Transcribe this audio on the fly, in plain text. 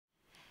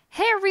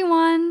Hey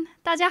everyone,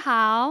 大家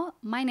好.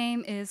 My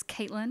name is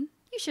Caitlin.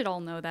 You should all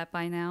know that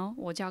by now.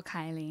 我叫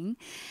凯琳.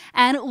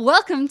 And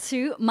welcome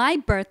to my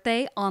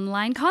birthday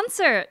online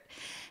concert.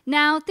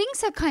 Now,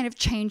 things have kind of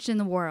changed in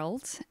the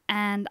world,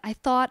 and I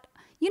thought,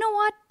 you know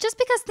what? Just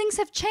because things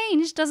have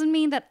changed doesn't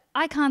mean that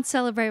I can't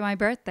celebrate my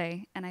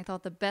birthday. And I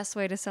thought the best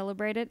way to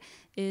celebrate it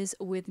is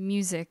with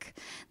music.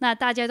 那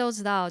大家都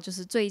知道，就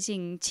是最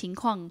近情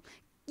况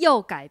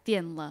又改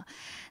变了。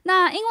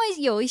那因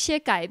为有一些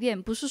改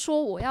变，不是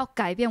说我要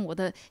改变我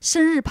的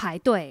生日排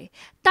对，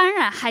当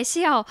然还是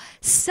要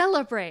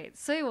celebrate。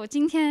所以我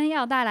今天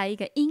要带来一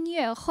个音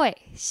乐会，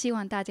希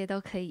望大家都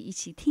可以一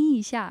起听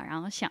一下，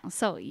然后享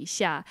受一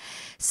下。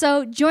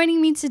So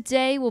joining me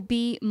today will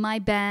be my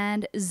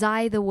band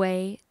Tsai the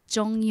Way,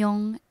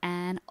 𝐁𝐢𝐧𝐠,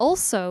 and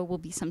also will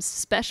be some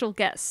special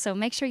guests. So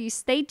make sure you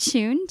stay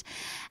tuned.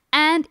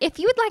 And if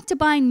you would like to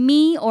buy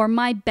me or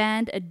my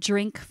band a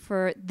drink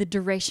for the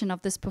duration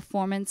of this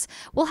performance,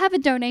 we'll have a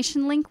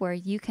donation link where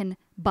you can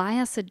buy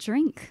us a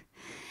drink.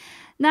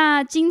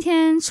 那今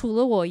天除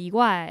了我以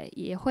外，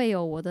也会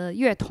有我的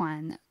乐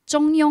团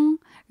𝐁𝐢𝐧𝐠，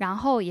然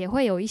后也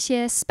会有一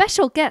些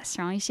special guests，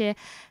 然后一些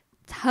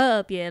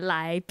特别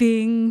来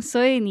宾，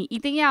所以你一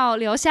定要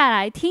留下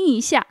来听一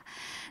下。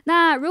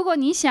那如果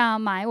你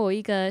想买我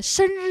一个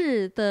生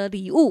日的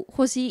礼物，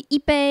或是一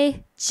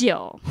杯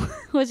酒，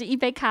或是一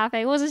杯咖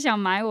啡，或是想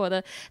买我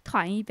的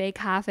团一杯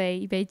咖啡、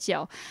一杯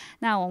酒，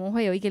那我们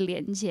会有一个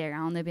连结，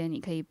然后那边你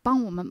可以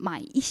帮我们买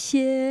一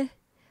些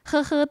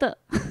喝喝的。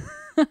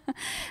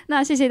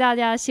那谢谢大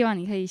家，希望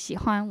你可以喜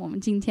欢我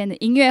们今天的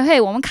音乐会。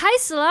我们开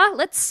始了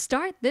 ，Let's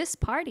start this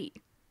party.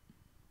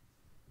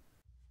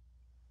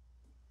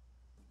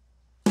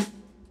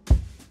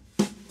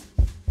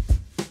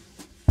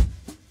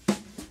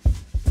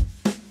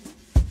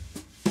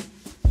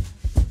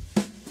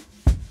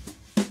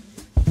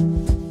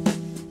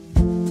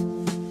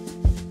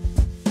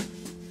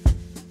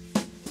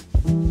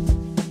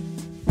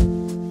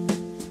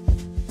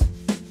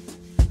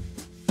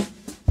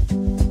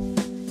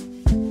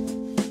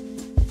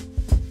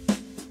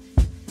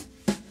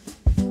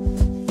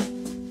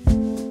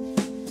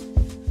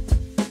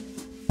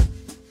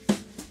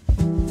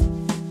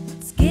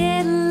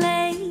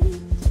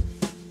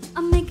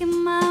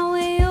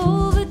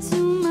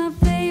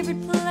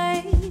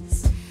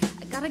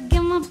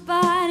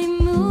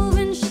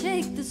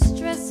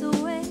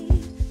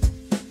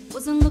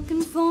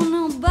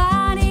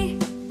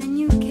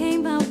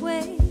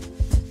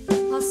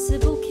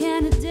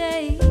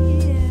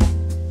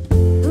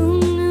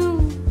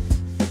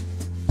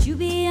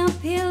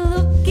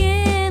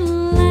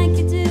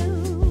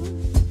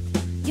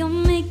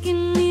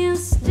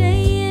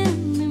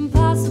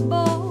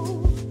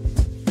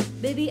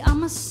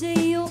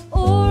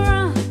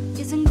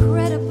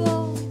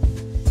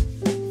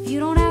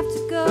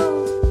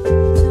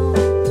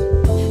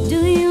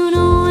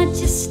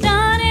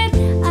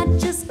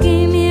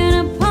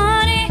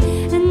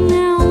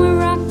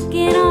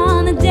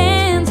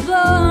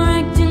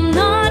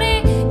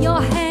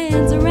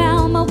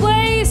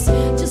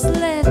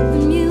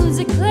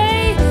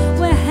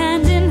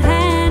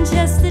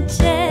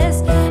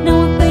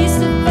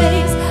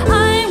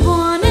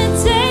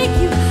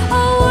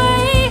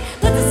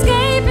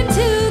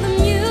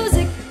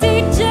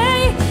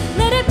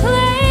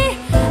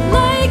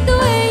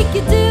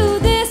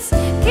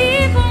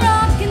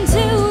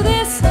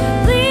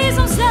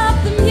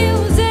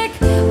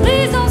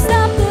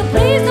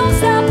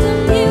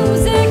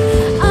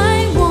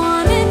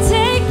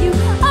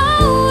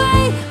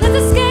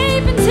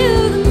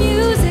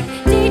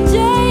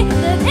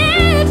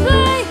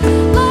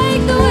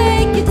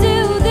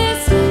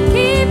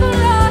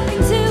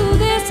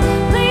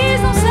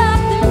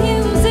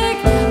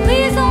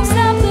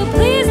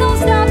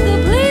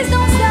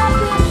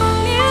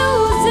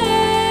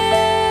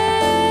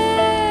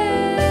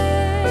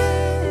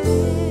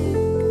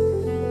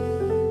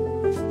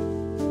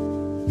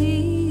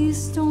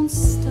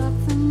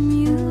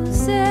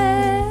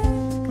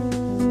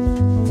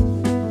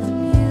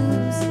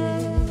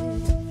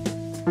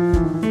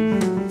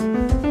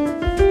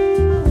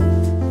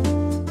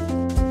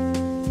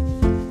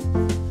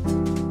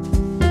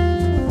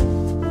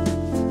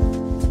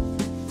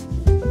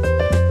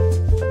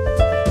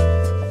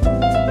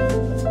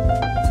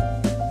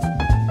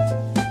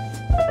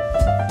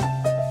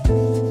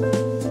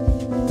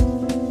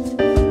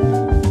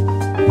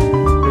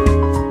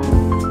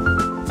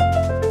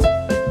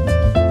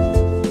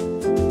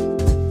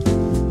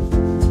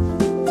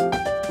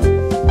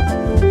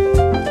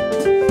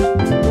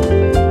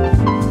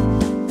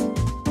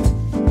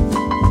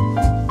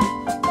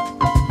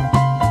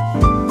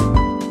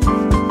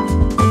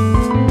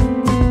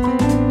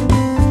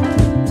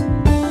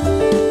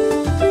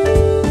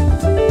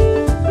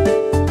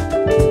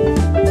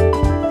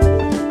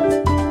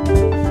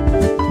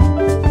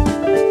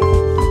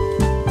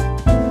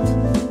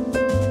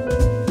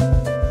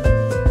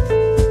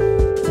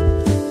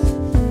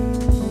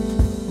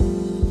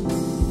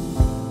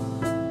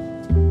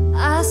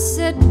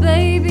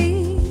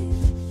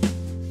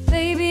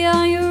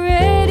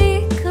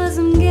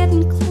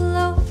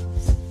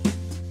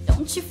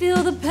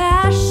 a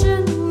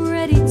passion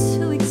ready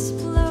to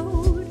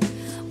explode.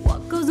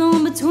 What goes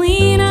on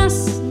between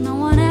us, no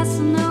one has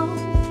to know.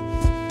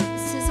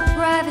 This is a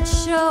private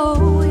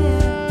show,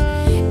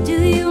 yeah.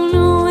 Do you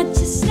know what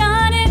you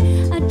started?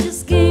 I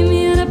just came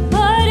here to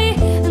party,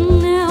 and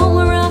now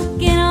we're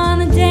rocking on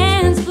the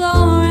dance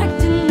floor,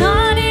 acting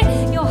naughty.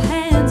 Your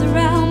hands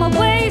around my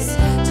waist,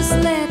 just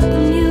let the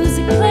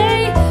music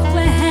play.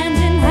 We're hand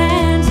in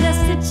hand,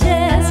 chest to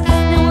chest,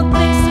 now we're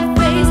face to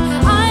face.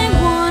 I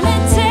wanna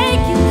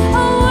take you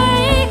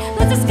away,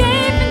 let's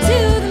escape into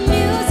the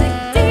music.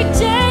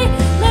 DJ,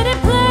 let it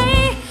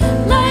play,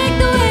 like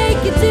the way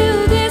you do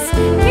this.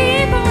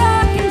 Keep on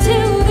rocking to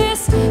this.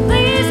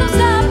 Please don't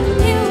stop the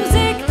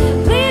music.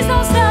 Please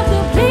don't stop the,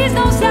 please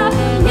don't stop the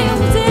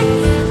music.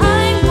 I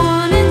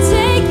wanna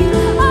take you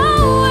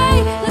away,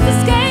 let's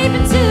escape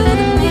into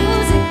the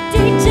music.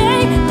 DJ,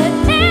 let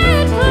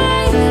it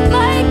play,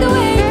 like the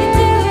way you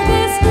do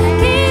this.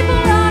 Keep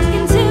on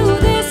rocking to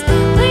this.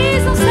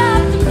 Please don't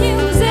stop the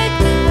music.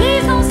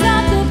 Please don't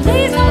stop the,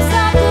 please don't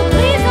stop the,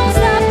 please don't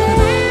stop the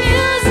music.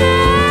 Please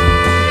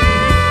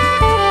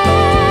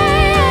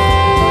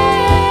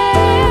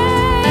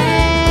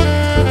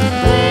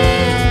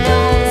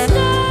don't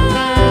stop,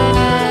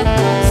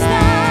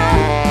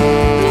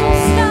 don't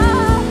stop,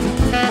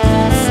 don't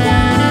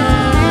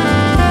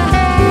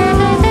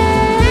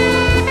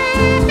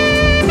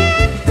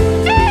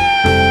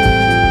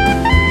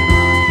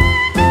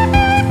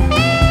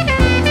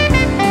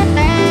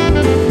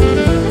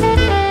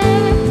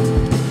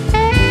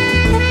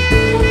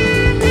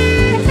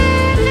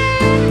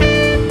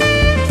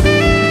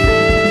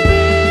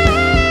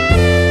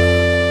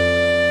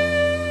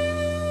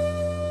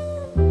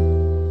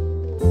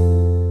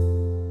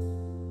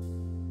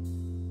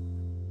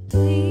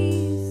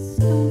Please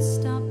don't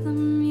stop the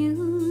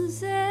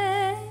music.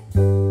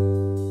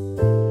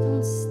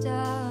 Don't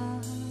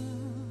stop.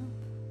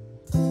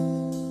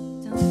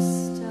 Don't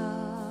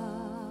stop.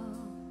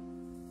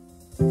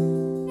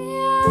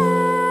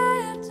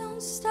 Yeah,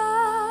 don't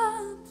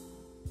stop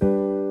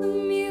the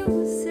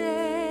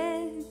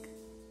music.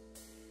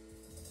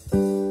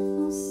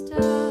 Don't stop.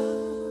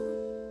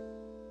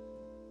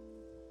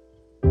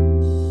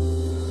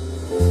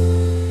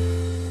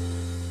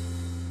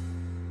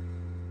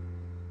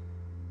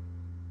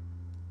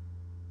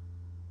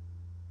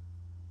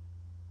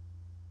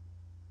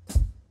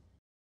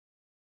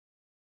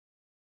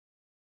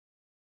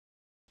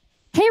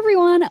 Hey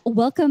everyone,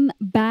 welcome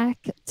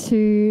back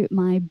to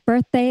my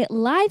birthday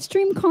live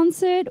stream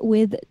concert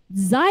with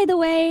𝐷 the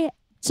Way,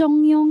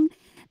 𝐁𝐢𝐧𝐠.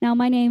 Now,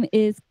 my name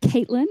is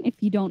Caitlin, if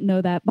you don't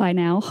know that by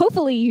now.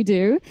 Hopefully you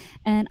do.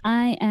 And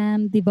I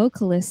am the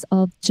vocalist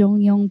of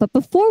𝐁𝐢𝐧𝐠. But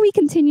before we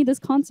continue this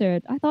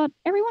concert, I thought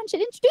everyone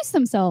should introduce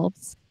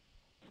themselves.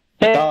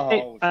 Hey,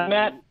 I'm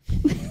Matt.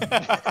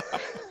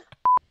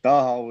 大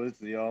家好，我是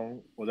子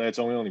庸，我在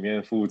中用里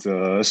面负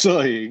责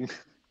摄影，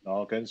然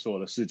后跟所有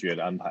的视觉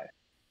的安排。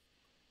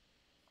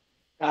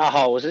大家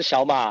好，我是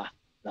小马，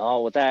然后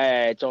我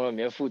在中文里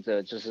面负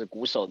责就是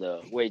鼓手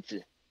的位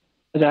置。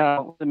大家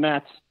好，我是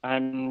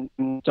Matt。I'm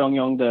中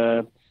庸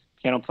的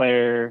piano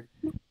player,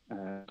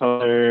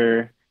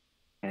 composer,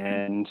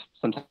 and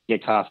sometimes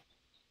guitar.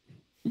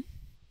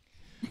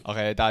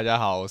 OK， 大家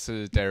好，我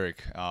是 Derrick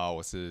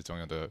我是中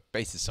庸的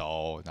贝斯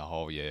手，然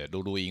后也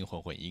录音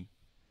混音。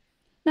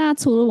那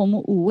除了我们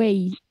5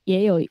位，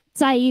也有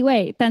在一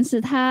位，但是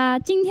他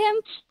今天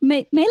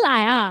没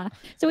来啊。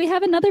So we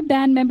have another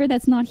band member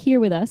that's not here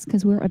with us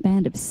because we're a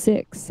band of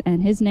 6,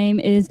 and his name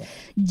is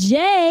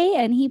Jay,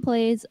 and he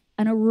plays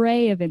an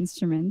array of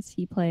instruments.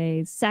 He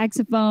plays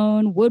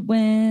saxophone,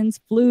 woodwinds,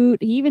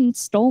 flute. He even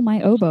stole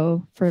my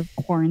oboe for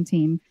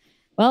quarantine.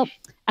 Well,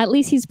 at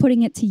least he's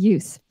putting it to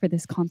use for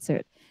this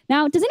concert.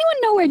 Now, does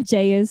anyone know where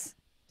Jay is?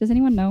 Does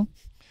anyone know?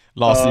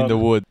 Lost in the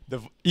wood.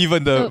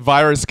 Even the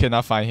virus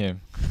cannot find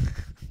him.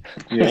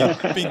 Yeah.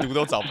 病毒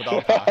都找不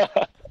到他。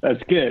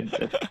That's good.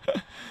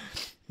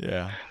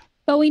 Yeah.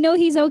 But we know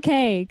he's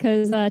okay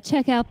because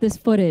check out this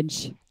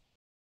footage.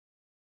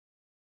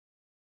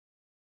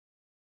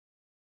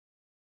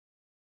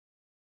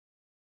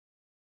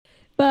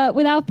 But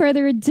without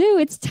further ado,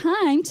 it's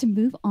time to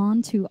move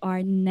on to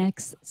our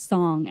next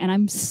song. And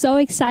I'm so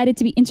excited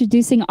to be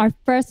introducing our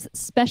first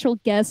special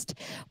guest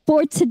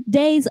for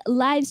today's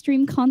live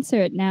stream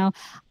concert. Now,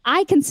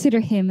 I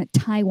consider him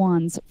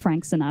Taiwan's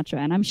Frank Sinatra,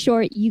 and I'm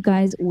sure you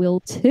guys will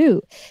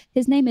too.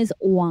 His name is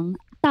Wang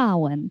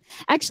Dawen.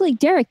 Actually,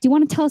 Derrick, do you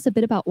want to tell us a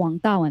bit about Wang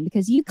Dawen?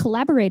 Because you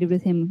collaborated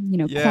with him,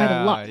 quite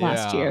a lot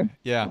last year.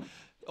 Yeah.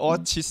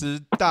 其实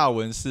大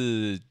文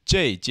是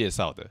Jay 介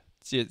绍的。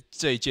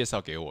Jay 介绍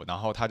给我，然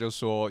后他就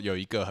说有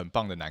一个很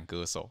棒的男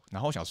歌手，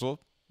然后我想说，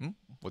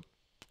我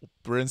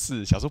不认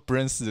识，想说不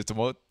认识，怎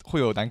么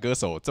会有男歌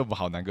手这么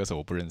好？男歌手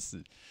我不认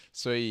识，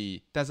所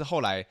以，但是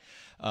后来，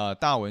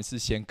大文是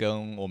先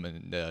跟我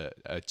们的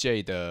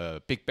Jay 的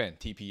Big Band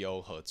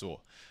TPO 合作，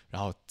然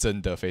后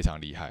真的非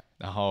常厉害。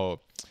然后，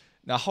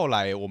那后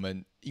来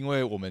因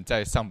为我们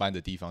在上班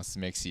的地方是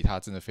Magee， 他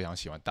真的非常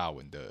喜欢大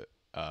文的。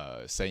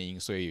声音，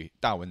所以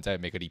大文在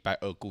每个礼拜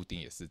2固定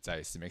也是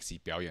在 Magee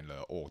表演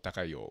了大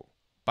概有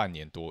半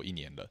年多1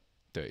年了。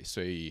对，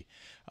所以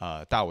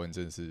大文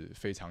真的是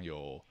非常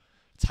有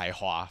才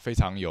华，非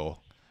常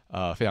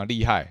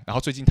厉害。然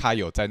后最近他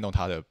有在弄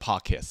他的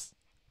podcast，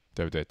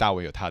 对不对？大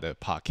文有他的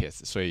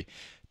podcast， 所以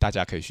大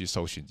家可以去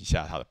搜寻一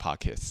下他的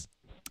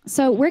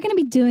podcast。So we're going to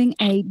be doing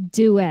a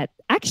duet.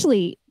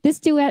 Actually, this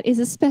duet is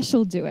a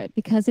special duet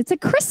because it's a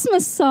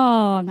Christmas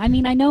song. I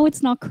mean, I know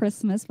it's not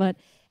Christmas, but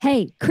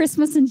hey,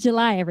 Christmas in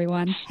July,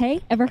 everyone.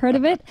 Hey, ever heard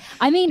of it?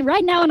 I mean,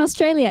 right now in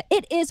Australia,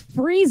 it is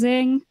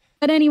freezing.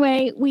 But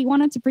anyway, we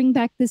wanted to bring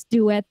back this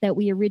duet that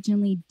we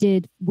originally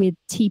did with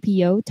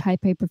TPO,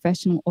 Taipei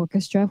Professional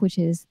Orchestra, which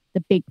is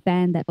the big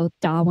band that both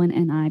Darwin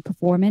and I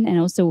perform in, and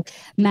also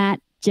Matt,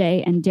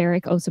 Jay, and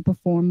Derrick also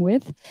perform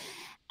with.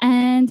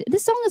 And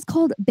this song is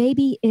called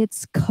Baby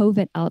It's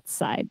COVID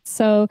Outside.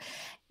 So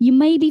you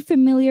may be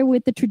familiar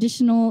with the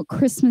traditional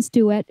Christmas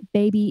duet,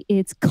 Baby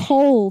It's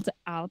Cold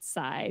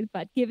Outside.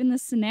 But given the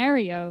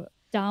scenario,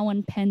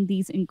 Darwin penned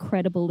these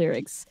incredible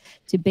lyrics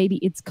to Baby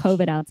It's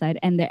COVID Outside,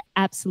 and they're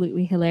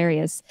absolutely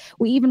hilarious.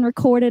 We even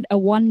recorded a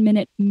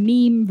 1-minute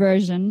meme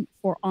version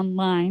for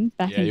online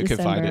back in December. You can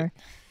find it.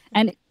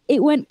 And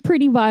it went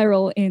pretty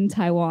viral in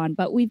Taiwan,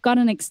 but we've got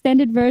an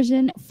extended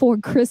version for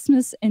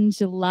Christmas in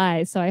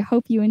July. So I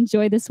hope you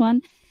enjoy this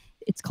one.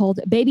 It's called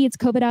Baby It's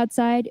COVID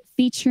Outside,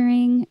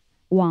 featuring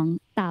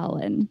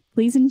𝐿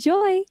Please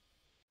enjoy.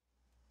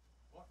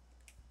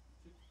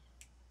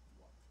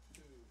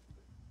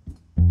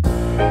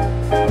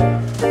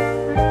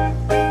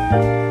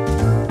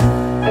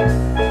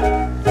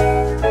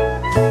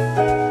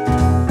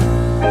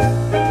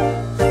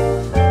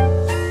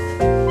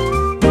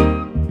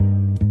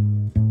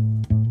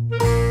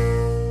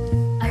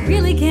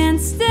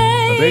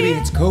 Baby,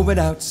 it's COVID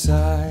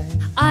outside.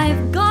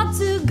 I've got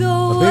to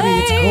go Baby, away.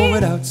 it's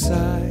COVID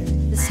outside.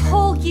 This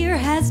whole year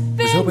has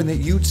been Was hoping that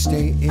you'd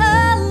stay in.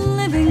 a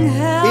living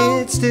hell.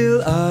 It's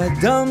still a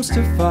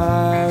dumpster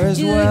fire as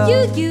Do well.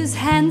 you use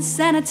hand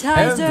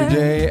sanitizer? Every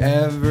day,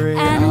 every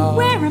and hour.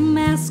 wear a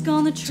mask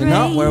on the train. To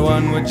not wear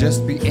one would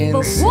just be insane.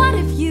 But what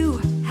if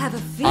you have a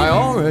fever? I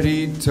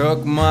already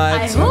took my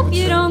I hope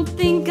you don't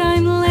think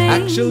I'm lame.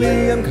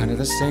 Actually, I'm kind of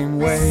the same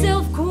way.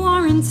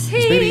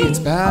 Self-quarantine. Baby, it's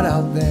bad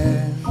out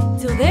there.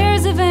 Till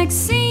there's a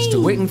vaccine.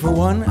 Still waiting for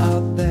one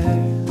out there.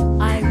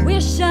 I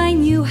wish I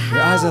knew how.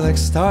 Your eyes are like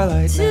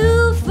starlight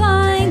to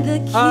find the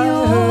cure. I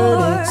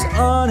heard it's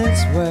on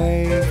its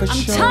way for I'm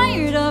sure.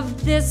 tired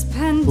of this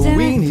pandemic. But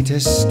we need to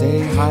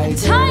stay I'm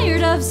hydrated.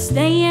 tired of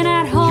staying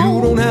at home.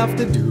 You don't have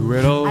to do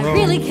it alone. I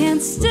really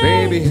can't stay. But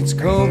baby, it's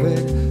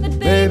COVID. But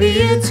Baby,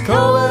 it's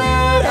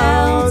COVID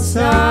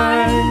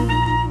outside.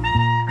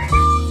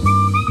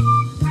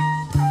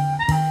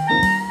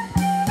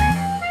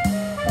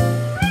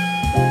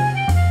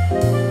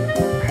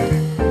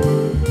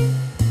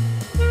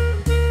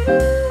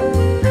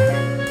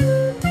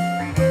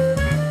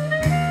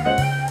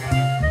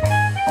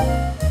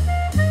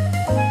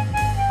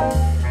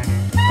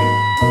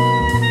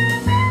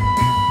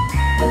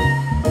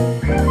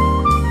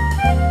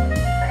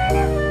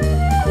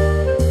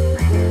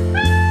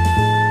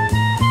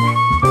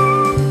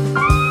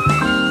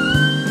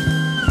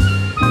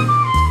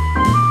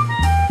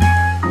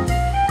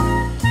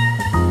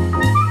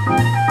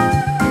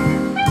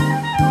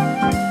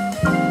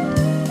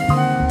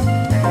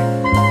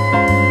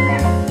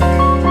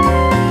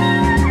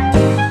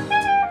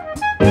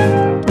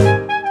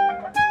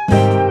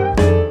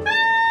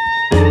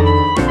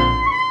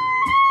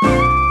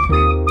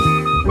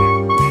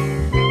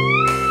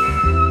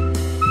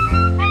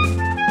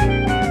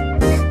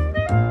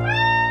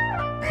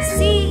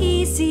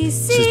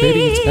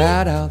 Baby, it's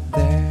bad out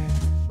there.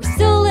 We're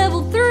still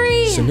level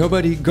 3. So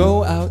nobody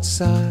go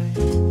outside.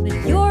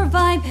 But your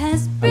vibe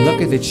has been I'm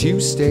lucky that you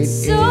stayed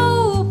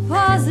so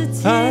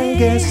positive. I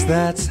guess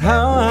that's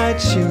how I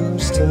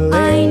choose to live.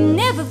 I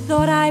never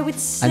thought I would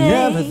say. I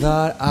never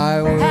thought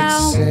I would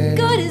how say.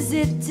 good is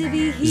it to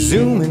be here?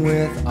 Zooming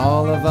with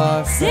all of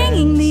our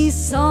singing friends. these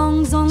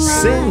songs online.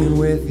 Singing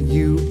with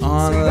you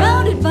online.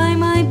 Surrounded by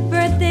my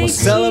birthday We'll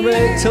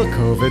celebrate till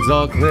COVID's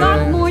all clear.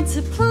 Got more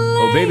to play.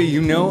 Oh baby,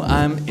 you know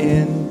I'm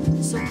in.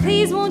 So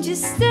please won't you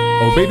stay?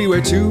 Oh baby,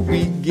 where to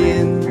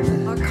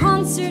begin? Our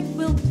concert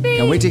will be.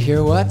 Can't wait to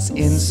hear what's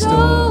in so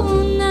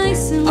store.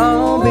 Nice and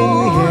I'll be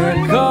warm.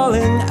 here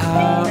calling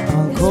out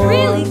encore.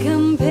 Really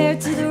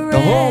compared to the rest. The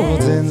whole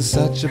world's in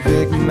such a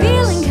big I'm mess.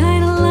 feeling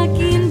kinda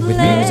lucky and With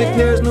blessed. music,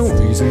 there's no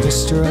reason to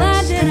stress.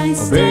 Glad that I Oh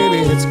stayed. baby,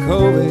 it's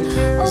COVID.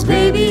 Oh 'Cause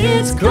baby,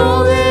 it's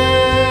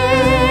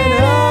COVID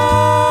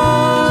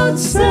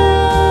outside.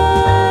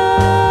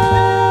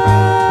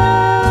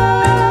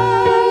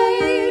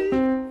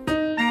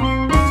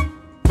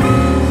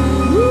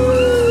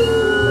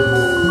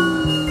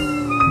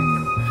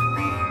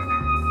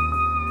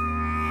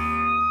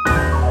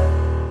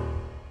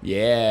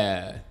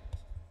 Yeah.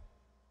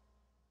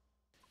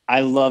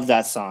 I love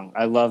that song.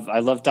 I love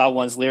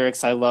Dawan's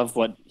lyrics. I love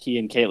what he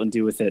and Caitlin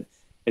do with it.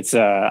 It's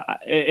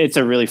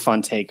a really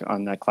fun take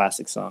on that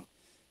classic song.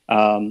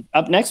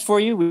 Up next for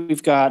you,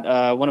 we've got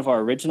one of our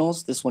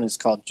originals. This one is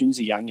called 君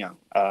子洋洋,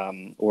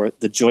 or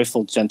The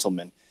Joyful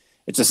Gentleman.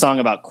 It's a song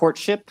about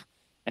courtship,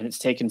 and it's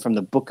taken from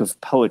the book of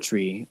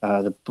poetry,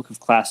 the book of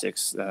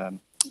classics,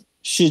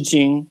 诗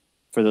经,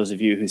 for those of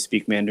you who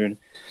speak Mandarin.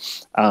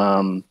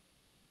 And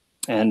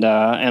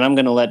I'm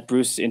going to let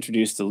Bruce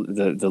introduce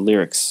the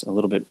lyrics in a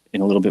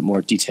little bit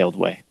more detailed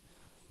way.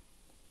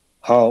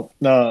 好，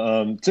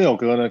那这首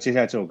歌呢，接下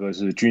来这首歌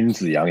是君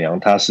子洋洋，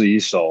它是一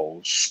首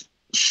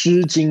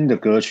诗经的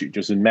歌曲，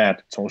就是 Matt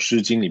从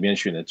诗经里面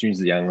选的君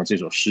子洋洋这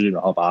首诗，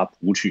然后把它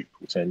谱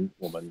成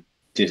我们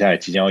接下来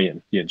即将要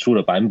演出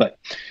的版本。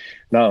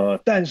那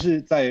但是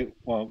在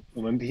我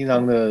们平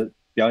常的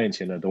表演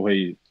前呢，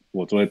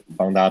我都会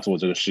帮大家做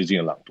这个诗经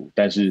的朗读。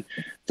但是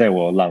在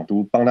我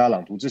帮大家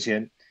朗读之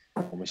前，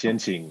我们先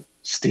请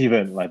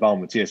Steven 来帮我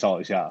们介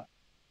绍一下，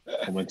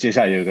我们接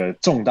下来有一个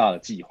重大的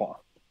计划。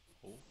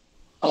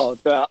哦，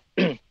对啊，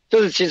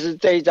就是其实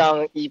这一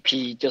张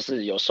EP 就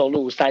是有收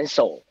录3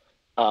首，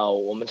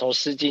我们从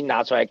诗经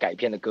拿出来改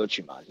编的歌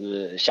曲嘛，就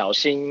是小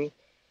星，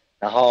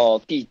然后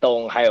地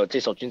东，还有这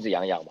首君子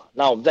洋洋嘛。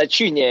那我们在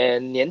去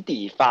年年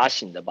底发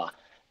行的吧，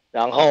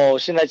然后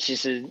现在其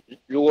实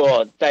如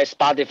果在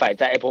Spotify、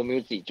在 Apple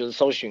Music 就是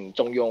搜寻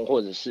中庸，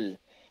或者是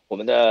我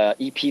们的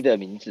EP 的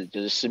名字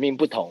就是使命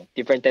不同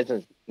Different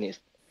Destinies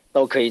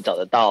都可以找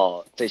得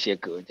到这些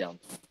歌这样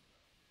子。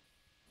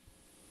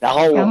然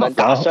后我们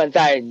打算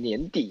在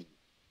年底，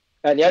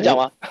你要讲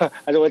吗？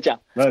还是我讲？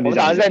我们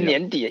打算在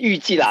年底，预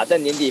计啦，在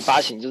年底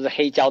发行就是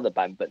黑胶的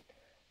版本。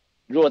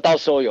如果到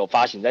时候有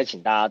发行，再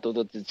请大家多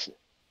多支持，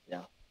这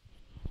样。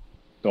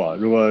对啊，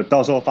如果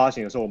到时候发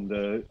行的时候，我们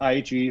的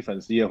IG 粉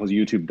丝页或者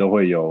YouTube 都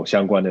会有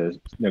相关的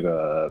那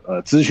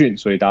个资讯，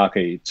所以大家可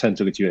以趁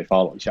这个机会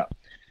follow 一下。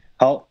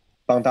好，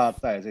帮大家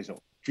带来这首《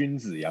君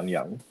子洋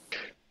洋》。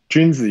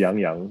君子洋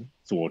洋，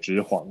左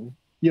执黄，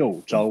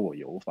右招我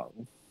游房，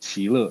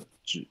其乐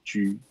只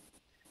居。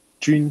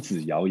君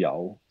子遥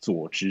遥，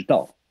左执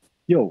道，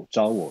右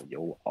招我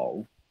游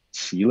敖，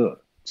其乐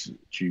只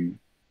居。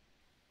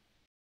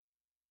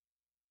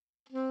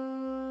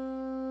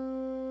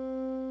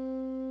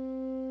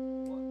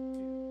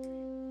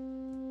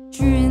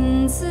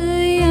君子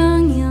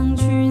洋洋，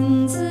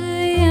君子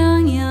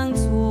洋洋，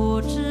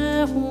左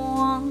执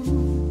黄。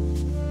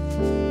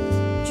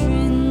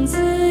君子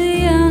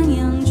洋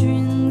洋，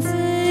君子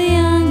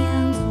洋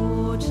洋，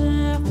左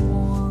执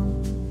黄。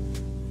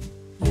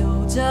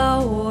右招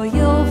我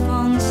游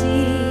方，其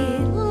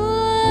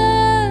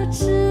乐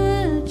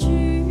只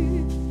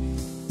居，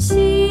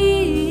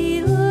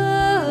其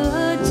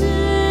乐只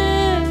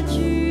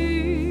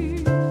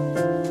居。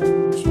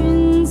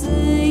君子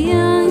洋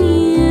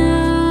洋。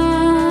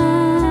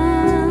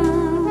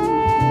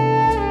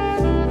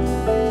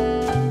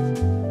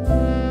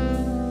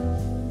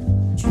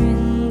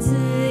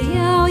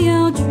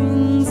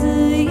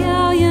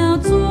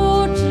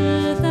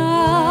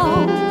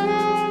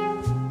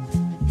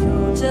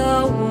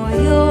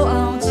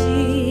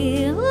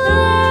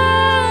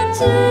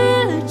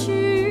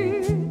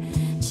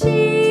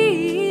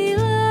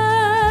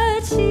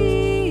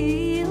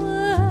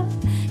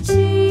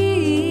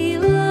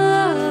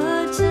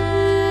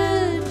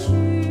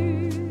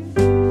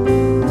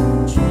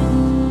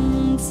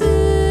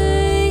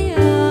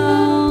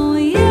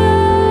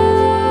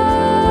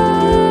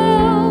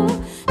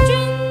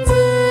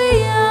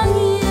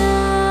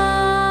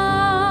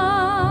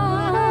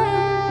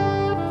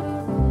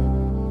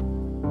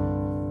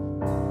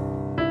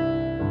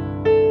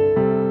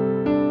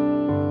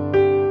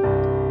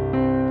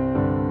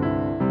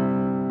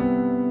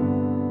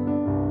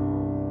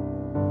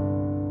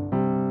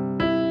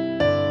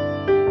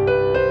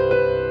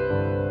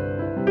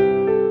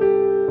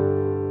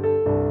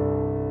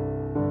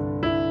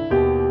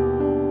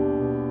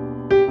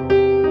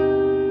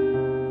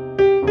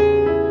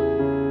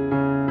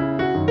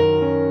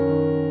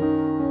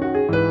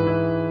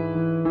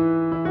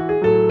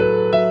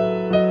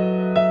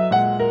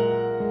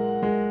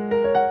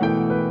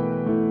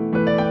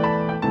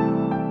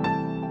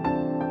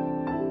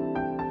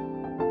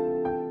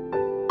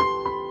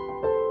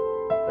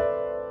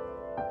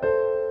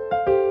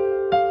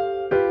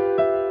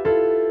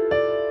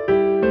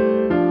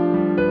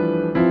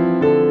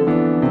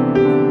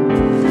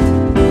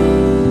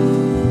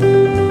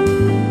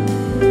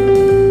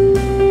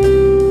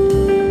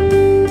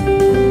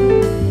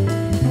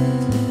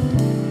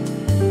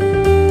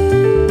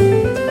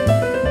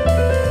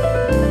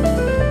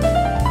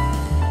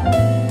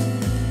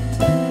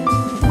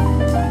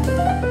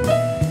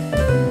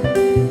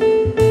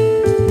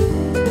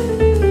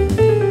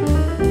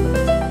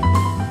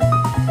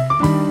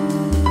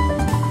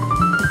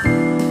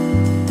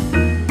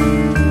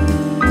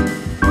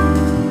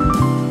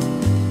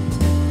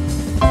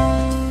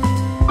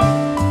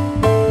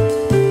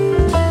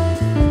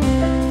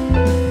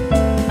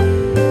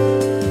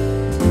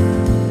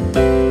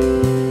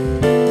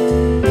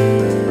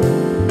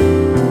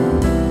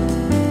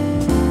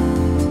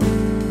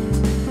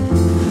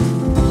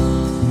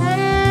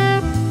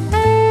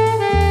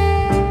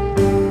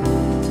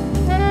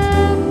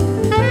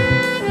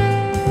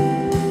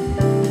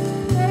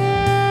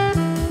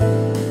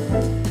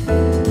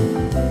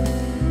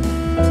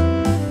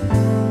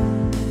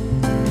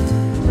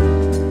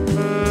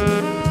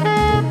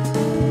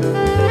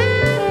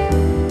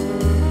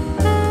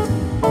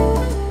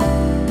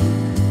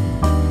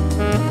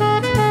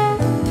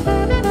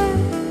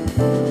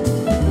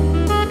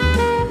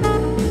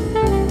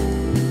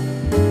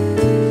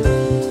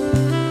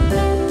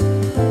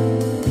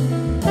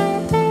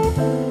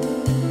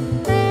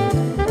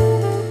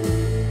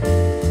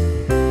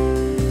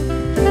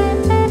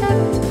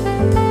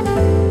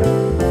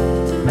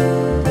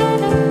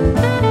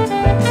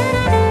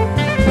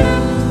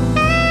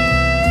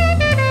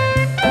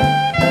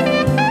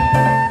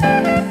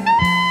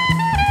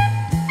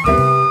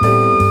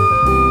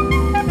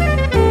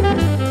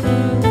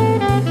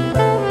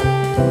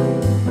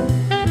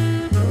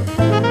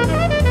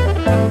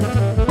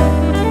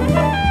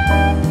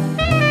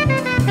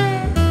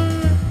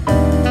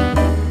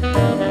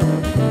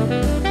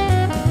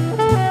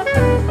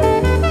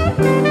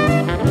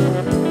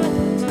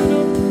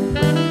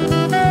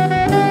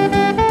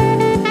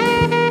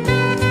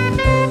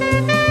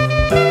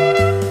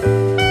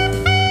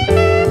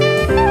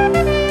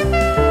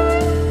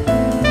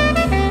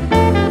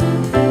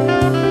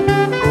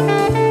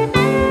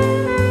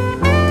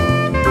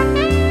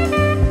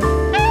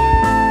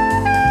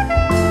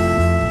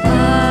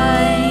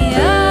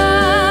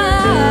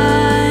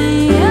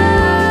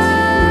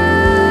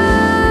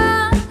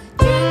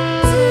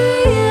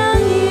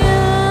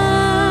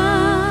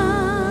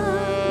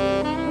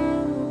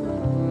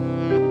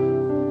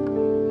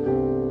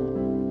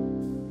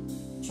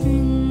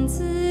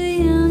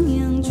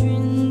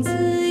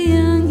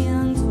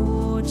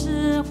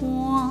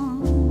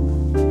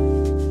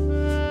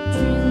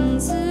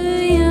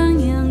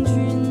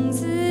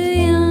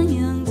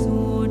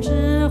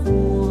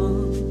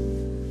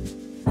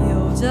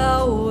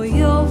叫我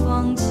又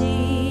放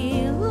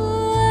弃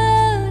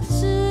了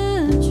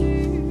知觉，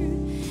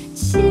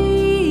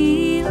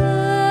弃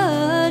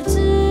了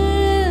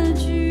知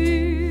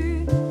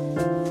觉，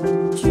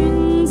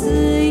君子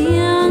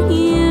洋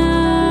洋，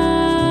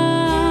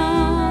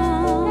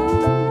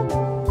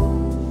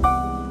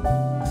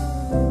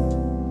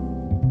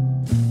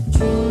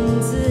君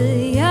子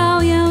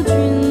遥遥，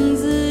君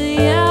子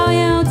遥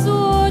遥，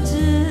做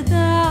知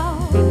道，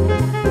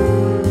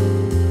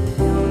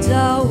又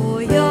叫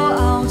我又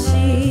傲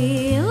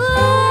气了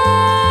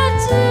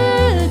知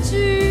觉，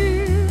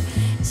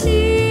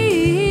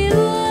弃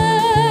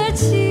了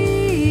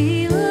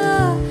弃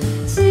了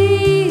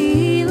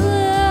弃了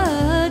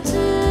知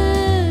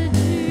觉，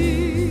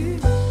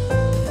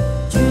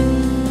君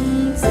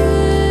子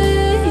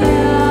遥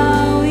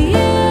遥，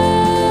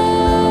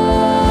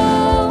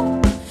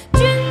君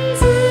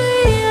子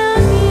洋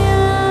洋。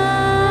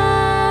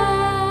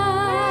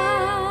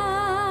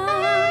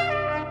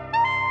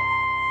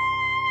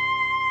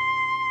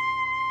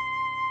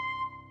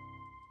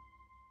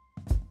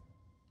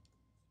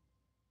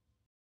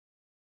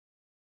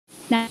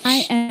Now,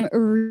 I am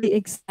really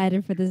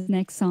excited for this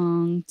next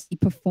song to be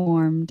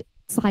performed.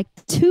 It's like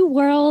two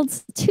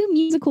worlds, two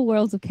musical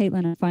worlds of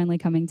Caitlin are finally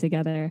coming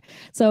together.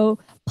 So,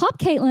 Pop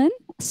Caitlin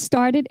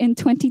started in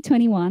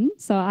 2021.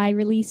 So, I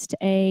released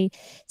a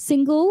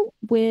single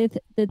with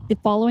the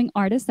following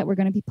artists that we're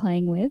going to be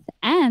playing with.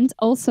 And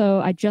also,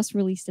 I just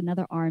released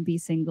another R&B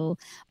single.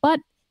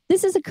 But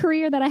this is a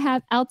career that I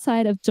have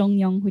outside of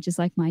Jonghyun, which is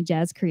like my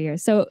jazz career.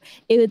 So,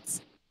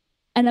 it's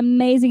an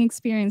amazing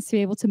experience to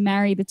be able to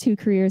marry the two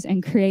careers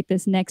and create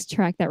this next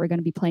track that we're going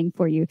to be playing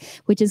for you,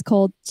 which is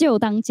called 就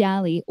当家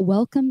里,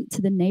 Welcome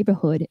to the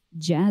Neighborhood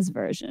jazz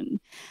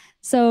version.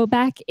 So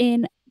back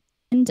in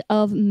end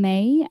of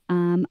May,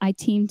 I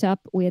teamed up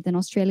with an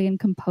Australian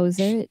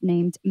composer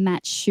named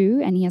Matt Hsu,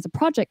 and he has a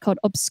project called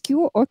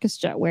Obscure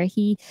Orchestra, where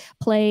he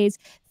plays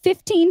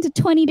 15 to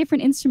 20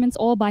 different instruments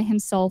all by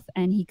himself,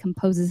 and he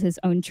composes his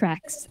own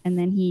tracks. And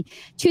then he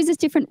chooses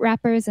different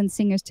rappers and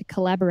singers to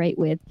collaborate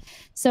with.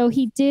 So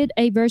he did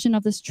a version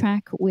of this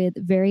track with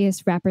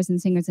various rappers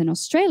and singers in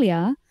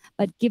Australia.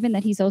 But given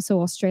that he's also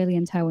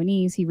Australian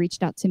Taiwanese, he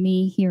reached out to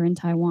me here in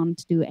Taiwan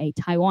to do a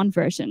Taiwan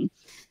version.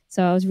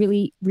 So I was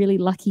really, really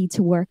lucky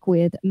to work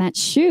with Matt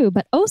Hsu,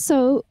 but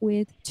also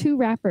with two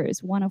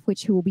rappers, one of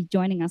which who will be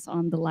joining us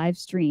on the live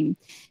stream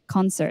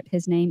concert.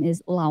 His name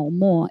is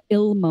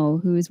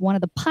𝐿mo, who is one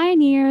of the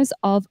pioneers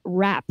of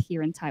rap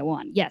here in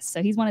Taiwan. Yes,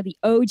 so he's one of the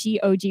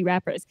OG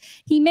rappers.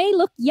 He may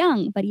look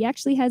young, but he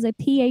actually has a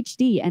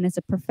PhD and is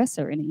a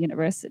professor in a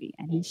university,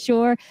 and he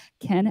sure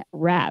can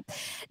rap.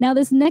 Now,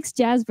 this next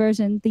jazz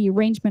version, the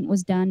arrangement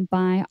was done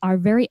by our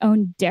very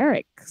own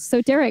Derrick.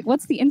 So Derrick,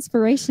 what's the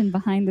inspiration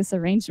behind this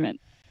arrangement?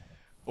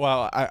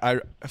 Well, I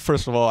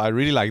first of all, I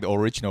really like the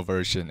original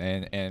version,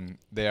 and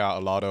there are a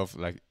lot of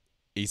like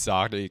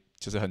exotic，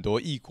 就是很多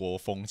异国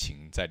风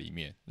情在里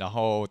面。然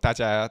后大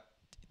家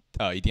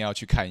一定要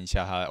去看一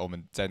下它，我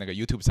们在那个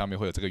YouTube 上面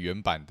会有这个原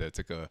版的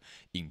这个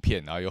影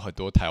片，然后有很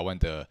多台湾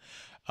的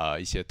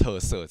一些特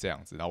色这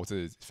样子，然后我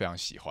真的非常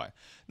喜欢。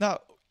那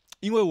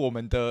因为我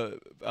们的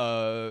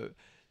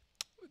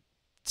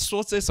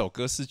说这首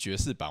歌是爵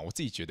士版，我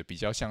自己觉得比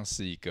较像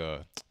是一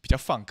个比较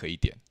funk 一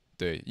点。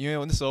对，因为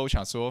我那时候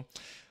想说，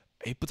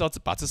不知道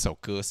把这首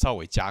歌稍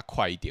微加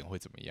快一点会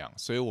怎么样，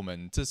所以我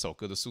们这首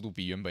歌的速度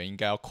比原本应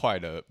该要快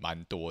了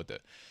蛮多的。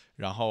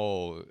然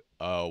后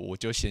我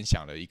就先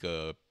想了一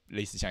个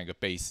类似像一个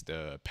bass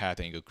的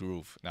pattern， 一个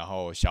groove， 然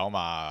后小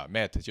马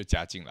Matt 就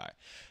加进来，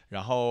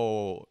然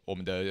后我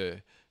们的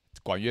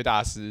管乐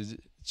大师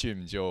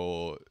Jim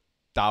就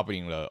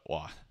doubling 了，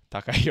哇，大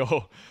概有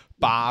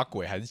8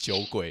轨还是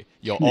9轨，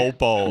有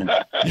oboe，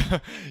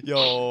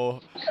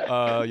 有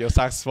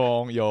萨克斯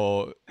风，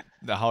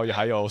然后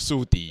还有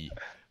竖笛，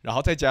然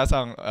后再加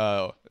上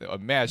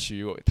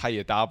Magee 他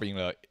也 doubling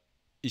了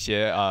一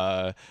些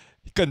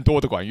更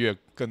多的管乐，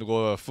更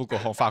多的法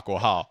国法国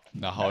号，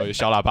然后有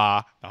小喇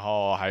叭，然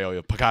后还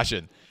有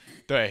percussion，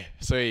 对，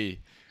所以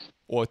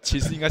我其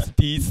实应该是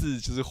第一次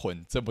就是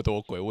混这么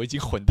多轨，我已经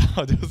混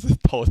到就是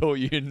头都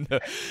晕了，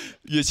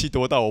乐器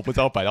多到我不知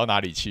道摆到哪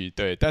里去，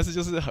对，但是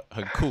就是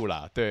很酷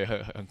啦，对，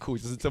很酷，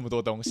就是这么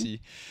多东西，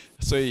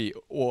所以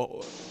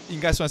我应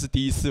该算是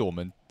第一次我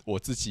们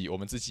自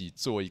己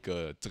做一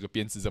个这个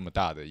编制这么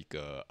大的一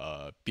个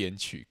编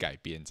曲改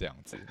编这样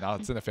子，然后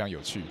真的非常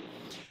有趣。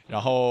然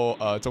后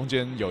中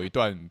间有一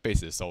段贝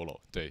斯的 solo，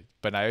 对，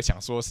本来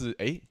想说是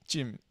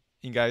Jim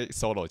应该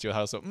solo， 结果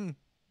他就说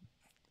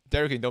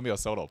Derrick 你都没有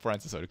solo， 不然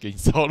这首就给你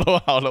solo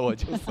好了，我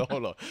就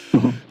solo。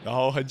然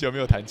后很久没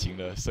有弹琴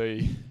了，所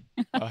以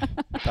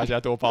大家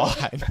多包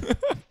涵。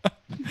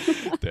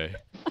对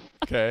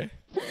 ，OK，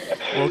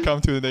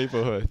 Welcome to the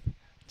neighborhood.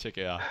 Check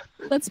it out.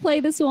 Let's play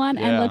this one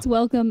and let's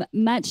welcome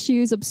Matt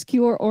Hsu's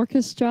Obscure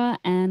Orchestra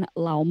and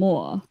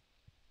𝐿mo.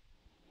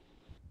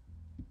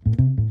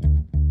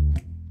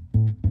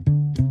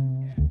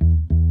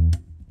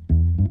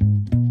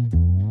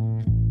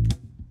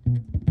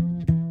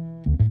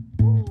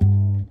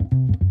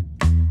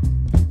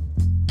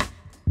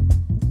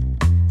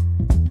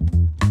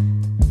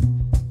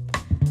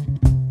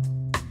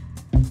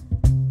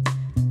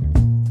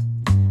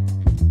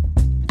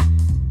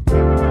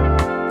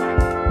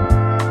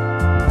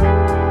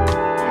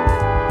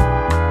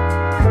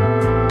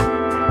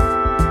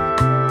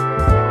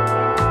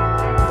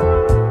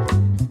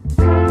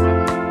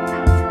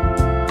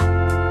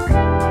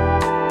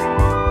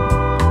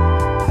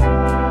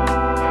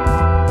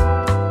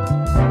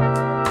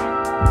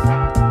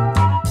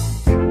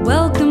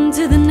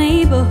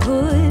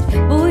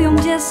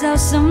 绍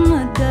什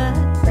么的，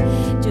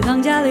就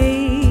当家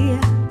里。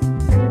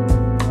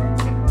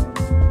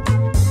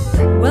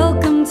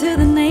Welcome to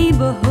the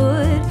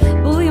neighborhood，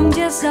 不用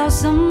介绍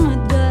什么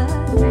的，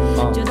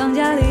就当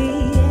家里。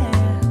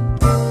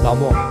老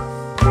莫，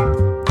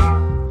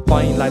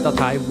欢迎来到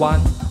台湾，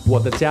我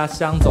的家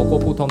乡。走过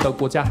不同的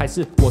国家，还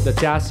是我的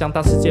家乡。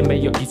当世界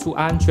没有一处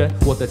安全，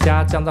我的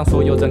家将让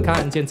所有人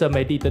看见这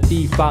美丽的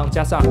地方。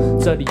加上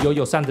这里有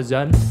友善的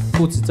人，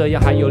不止这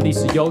样，还有历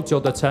史悠久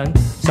的城。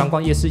想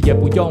逛夜市也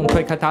不用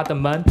推开它的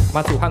门，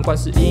妈祖和观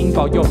世音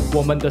保佑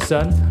我们的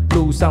神。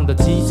路上的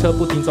机车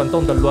不停转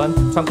动的轮，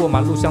穿过马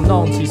路巷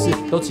弄，骑士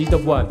都骑得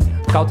稳。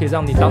高铁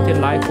让你当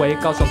天来回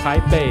高雄台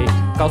北，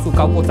高速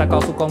高过在高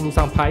速公路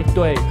上排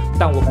队。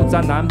但我不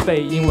站南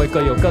北，因为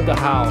各有各的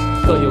好，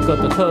各有各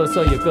的特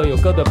色，也各有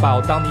各的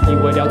宝。当你以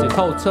为了解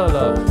透彻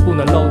了，不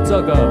能漏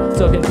这个，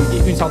这片土地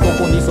蕴藏多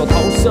过你所投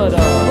射的。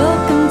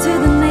Welcome to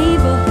the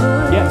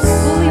neighborhood， Yes，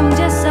 不用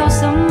介绍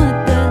什么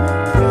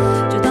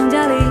的，就当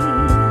家里。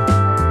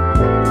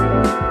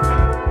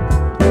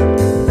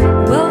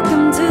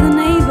Welcome to the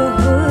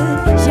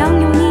neighborhood，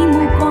 享有你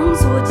目光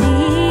所及，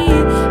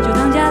就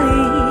当家里。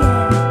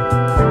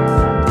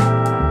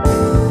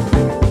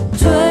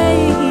追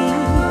忆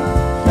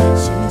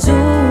新竹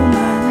门，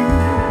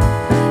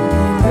雨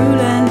如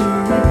蓝绿，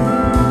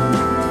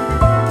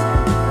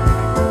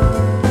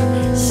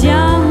香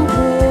火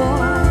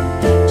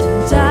承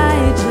载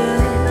着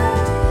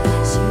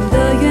新的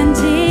愿景。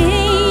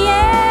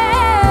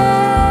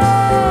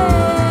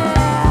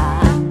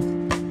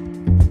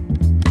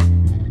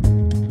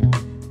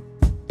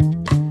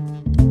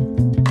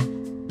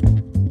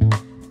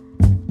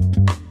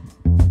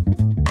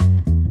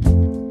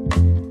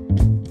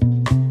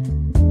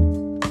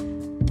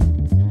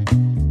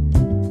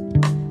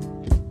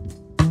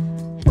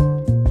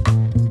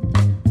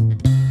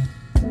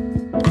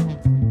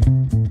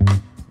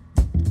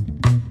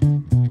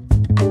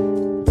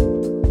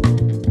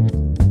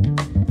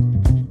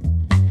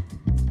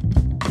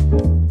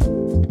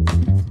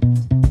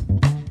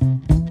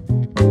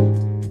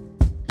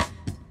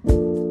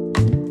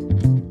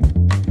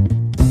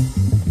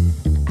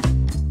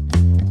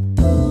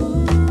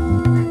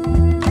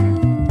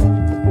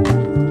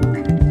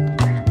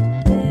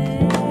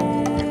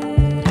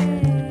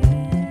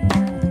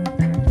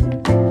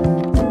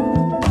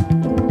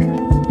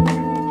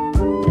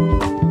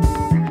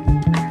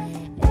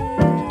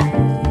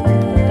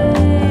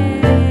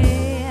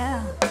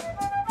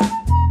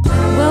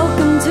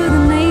Welcome to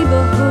the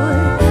neighborhood，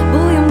 不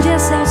用介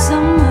绍什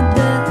么的，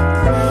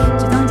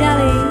就当家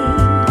里。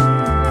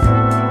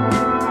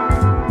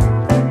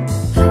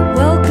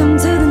Welcome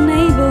to the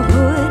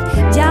neighborhood，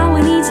 家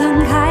为你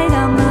撑开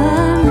大门，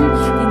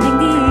天经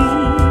地义。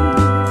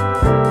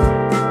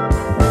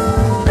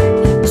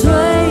追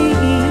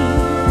忆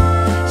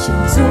新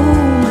竹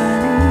门，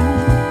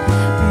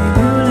雨如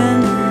蓝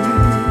绿，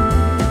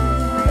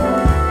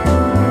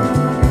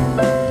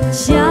香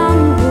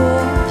火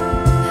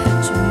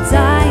承载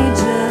着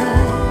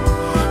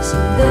新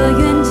的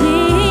愿景。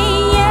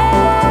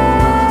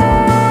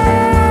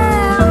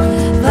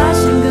发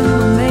现更多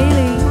美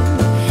丽，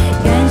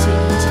感谢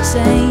一起声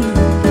音，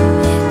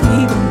提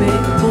供杯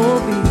和波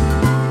比，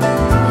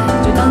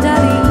就当家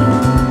里。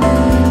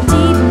基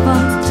本房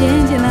子渐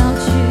渐老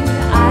去，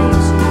爱有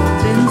时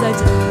人在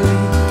这里，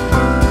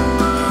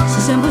生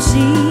生不息，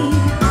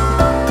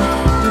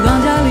就当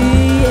家里。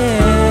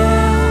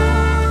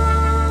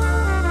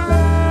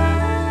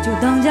就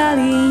当家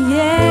里，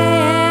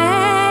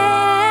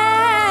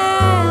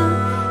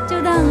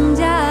就当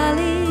家里。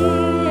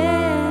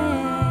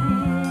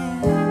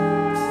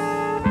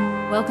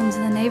Welcome to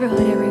the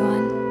neighborhood,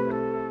 everyone.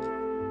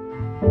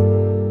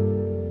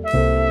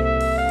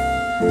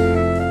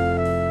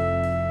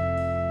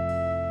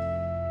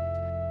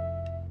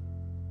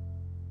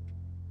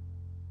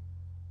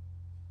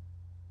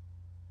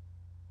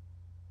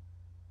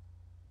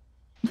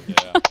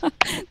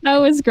 That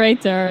was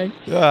great, Derrick.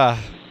 Yeah.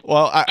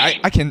 Well,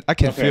 I can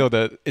feel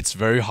that it's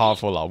very hard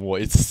for Lao Mo.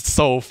 It's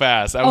so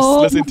fast. I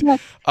was listening to,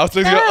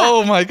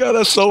 oh my god,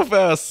 that's so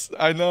fast.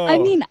 I know. I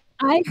mean,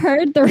 I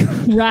heard the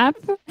rap.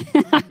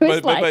 I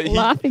was but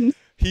laughing.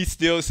 He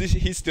still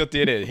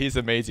did it. He's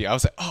amazing. I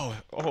was like,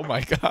 oh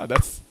my god,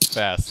 that's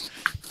fast.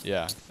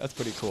 Yeah, that's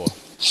pretty cool.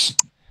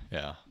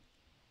 Yeah.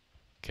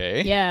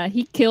 Okay. Yeah,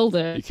 he killed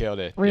it. He killed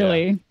it.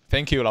 Really. Yeah.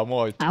 Thank you, Lao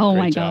Mo. Oh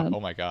Great my job. god. Oh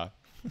my god.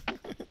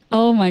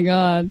 Oh my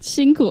god.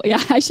 辛苦.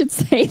 Yeah, I should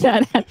say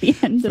that at the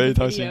end of the 非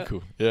常 video. 辛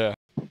苦. Yeah.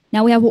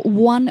 Now we have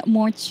one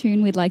more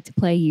tune we'd like to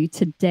play you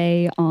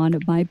today on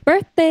my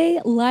birthday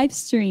live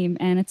stream,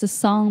 and it's a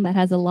song that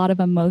has a lot of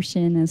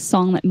emotion, a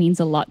song that means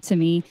a lot to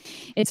me.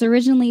 It's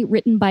originally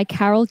written by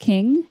Carole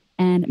King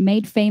and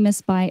made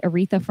famous by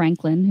Aretha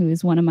Franklin, who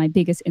is one of my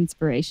biggest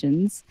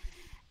inspirations.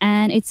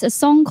 And it's a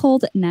song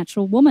called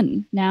Natural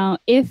Woman. Now,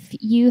 if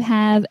you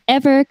have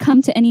ever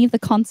come to any of the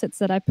concerts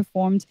that I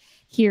performed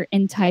here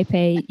in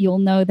Taipei, you'll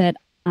know that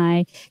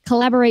I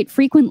collaborate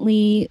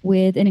frequently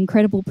with an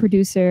incredible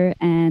producer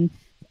and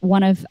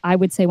I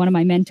would say one of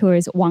my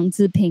mentors,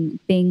 𝐌𝐚𝐭𝐭,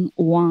 Bing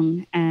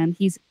Wang. And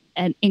he's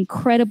an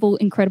incredible,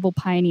 incredible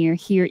pioneer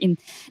here in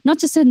not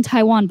just in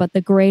Taiwan, but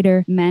the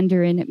greater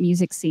Mandarin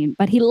music scene.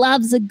 But he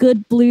loves a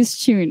good blues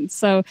tune.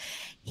 So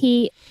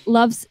he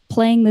loves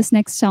playing this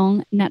next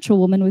song, Natural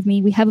Woman, with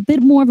me. We have a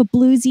bit more of a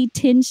bluesy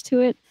tinge to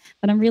it,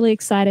 but I'm really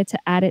excited to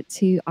add it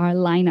to our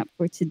lineup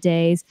for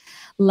today's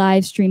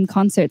live stream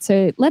concert.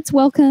 So let's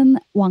welcome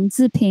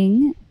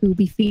𝐷𝐸, who will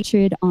be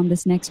featured on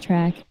this next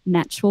track,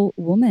 Natural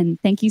Woman.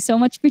 Thank you so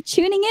much for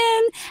tuning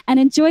in, and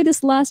enjoy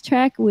this last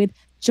track with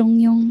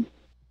𝐁𝐢𝐧𝐠.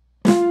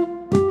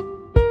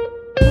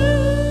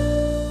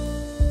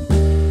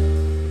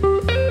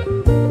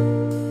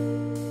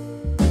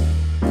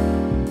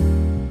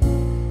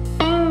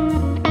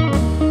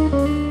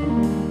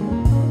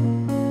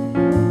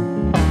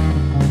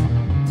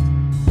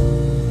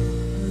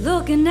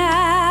 Looking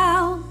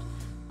out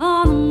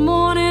on the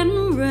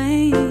morning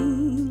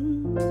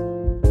rain,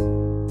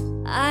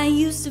 I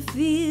used to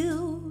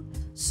feel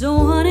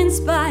so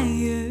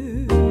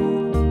uninspired.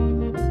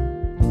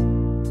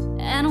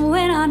 And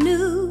when I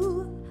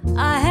knew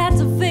I had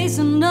to face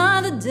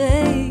another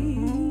day,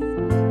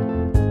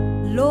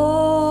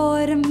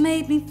 Lord, it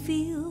made me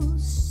feel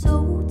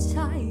so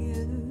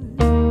tired.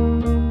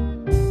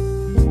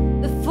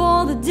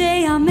 Before the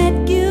day I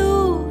met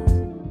you,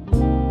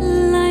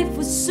 life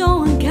was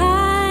so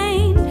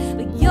unkind,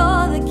 but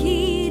you're the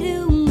key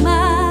to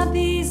my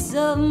peace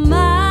of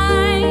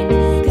mind.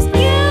 'Cause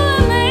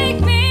you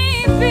make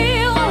me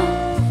feel,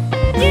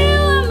 you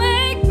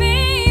make me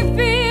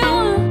feel,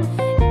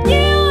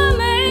 you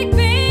make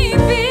me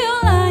feel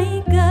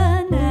like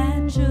a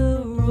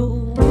natural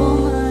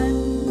woman.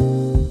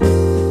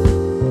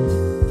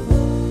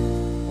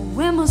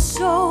 When my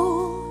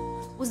soul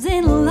was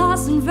in a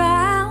lost and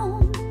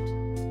found,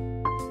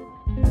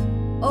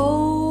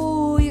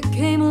 oh, you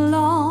came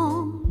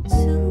along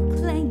to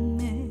claim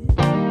it.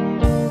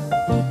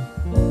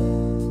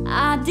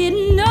 I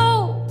didn't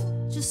know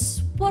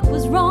just what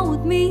was wrong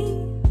with me,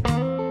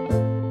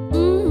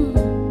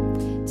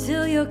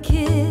 till your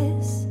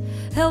kiss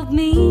helped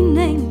me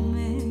name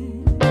it.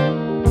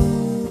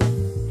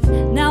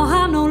 Now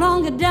I'm no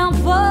longer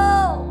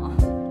downfall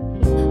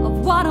of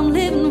what I'm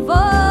living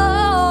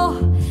for,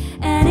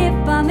 and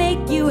if I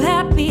make you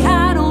happy,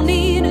 I don't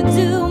need to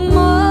do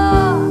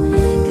more.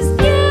 'Cause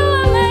you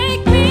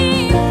make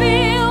me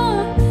feel,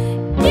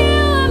 you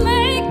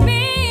make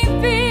me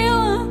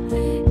feel,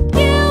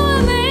 you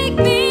make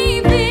me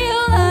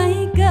feel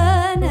like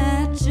a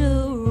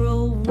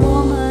natural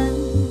woman.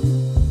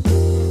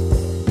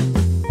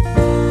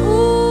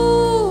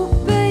 Ooh,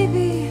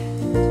 baby,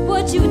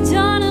 what you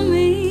done to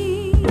me,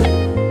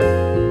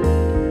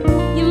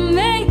 you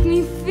make me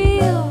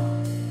feel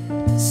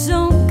so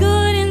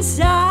good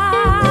inside.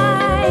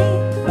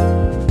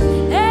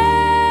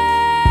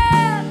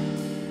 And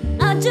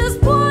I just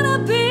wanna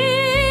be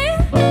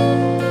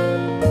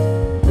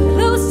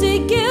close to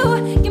you.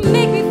 You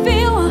make me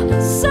feel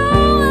so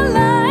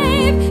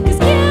alive. 'Cause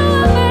you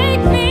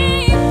make me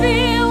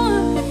feel,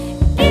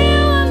 you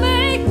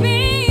make me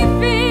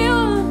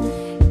feel,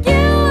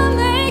 you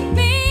make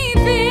me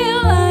feel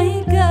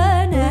like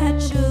a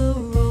natural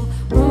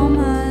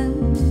woman.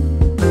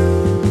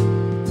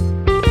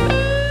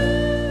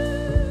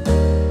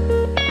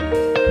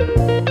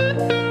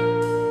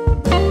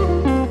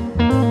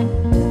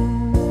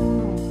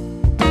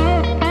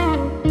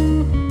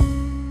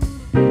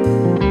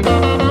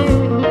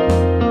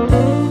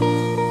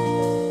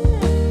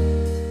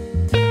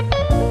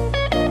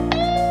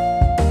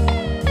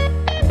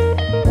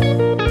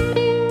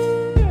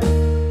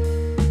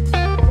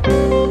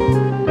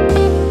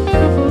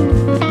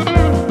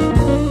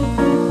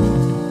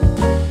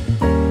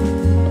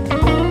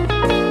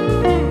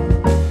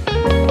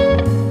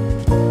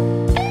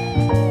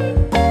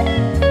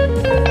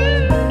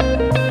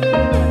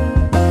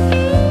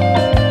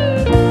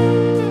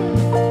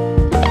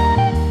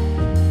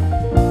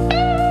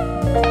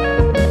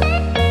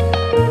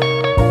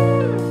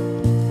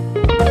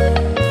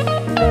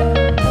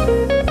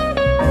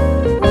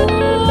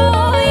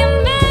 Oh, you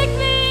make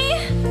me,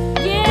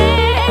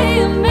 yeah,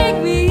 you make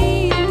me,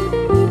 you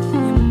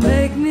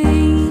make me,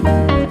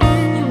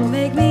 you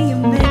make me, you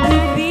make me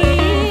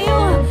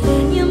feel,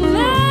 you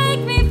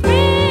make me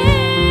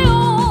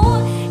feel,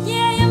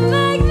 yeah, you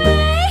make me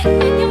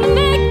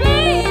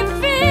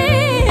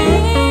feel,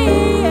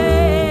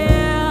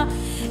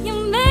 you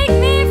make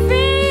me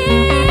feel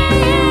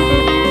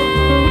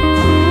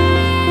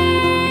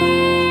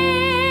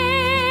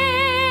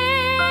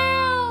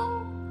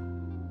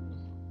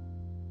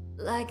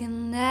like a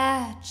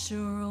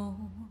natural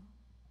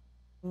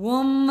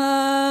woman.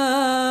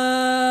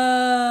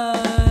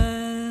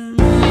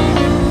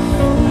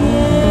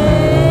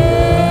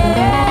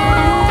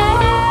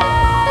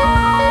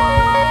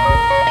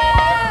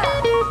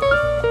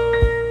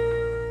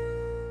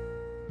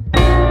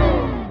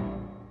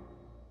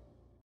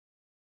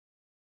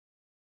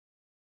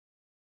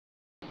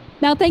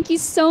 Now, thank you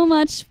so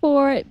much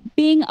for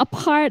being a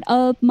part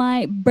of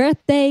my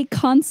birthday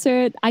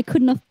concert. I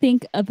couldn't have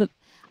think of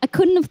I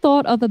couldn't have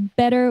thought of a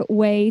better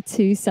way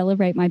to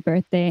celebrate my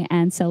birthday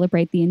and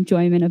celebrate the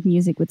enjoyment of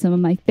music with some of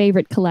my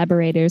favorite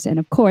collaborators and,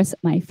 of course,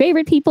 my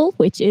favorite people,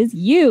 which is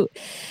you.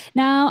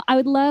 Now, I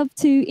would love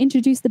to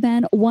introduce the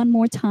band one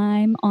more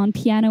time. On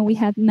piano, we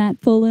have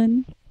Matt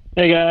Fullen.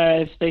 Hey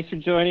guys, thanks for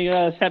joining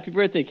us. Happy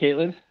birthday,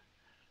 Caitlin.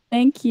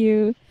 Thank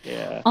you.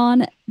 Yeah.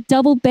 On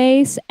double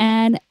bass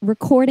and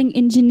recording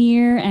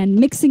engineer and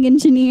mixing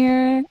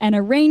engineer and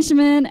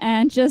arrangement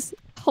and just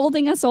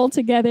holding us all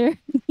together,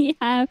 we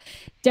have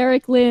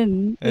Derrick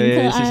Lin.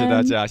 谢谢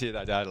大家，谢谢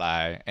大家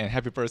来 ，and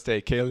happy birthday,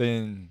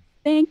 Caitlin.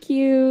 Thank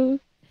you.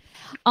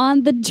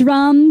 On the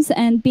drums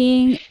and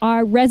being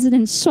our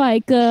resident 帅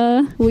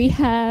哥, we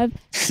have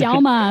小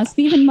马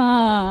Stephen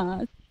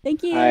Ma.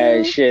 Thank you.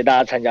 谢谢大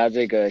家参加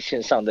这个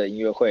线上的音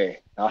乐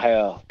会，然后还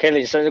有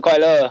Kelly 生日快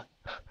乐。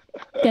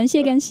感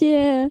谢感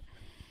谢。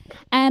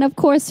And of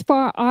course,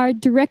 for our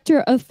director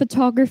of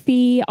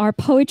photography, our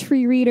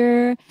poetry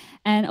reader,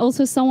 and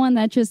also someone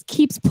that just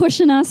keeps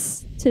pushing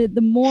us to the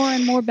more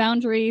and more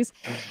boundaries,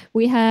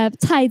 we have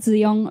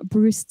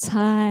𝐶𝐬𝐧𝐠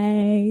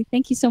Tsai.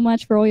 Thank you so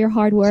much for all your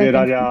hard work. 谢谢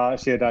大家，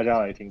谢谢大家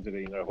来听这个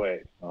音乐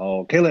会。然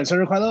后 Kaylen 生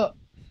日快乐！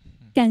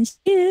感谢。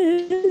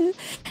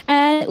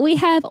And we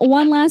have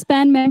one last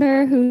band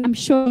member who I'm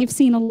sure you've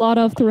seen a lot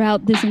of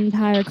throughout this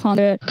entire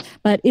concert,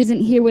 but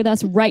isn't here with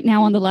us right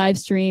now on the live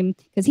stream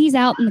because he's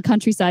out in the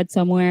countryside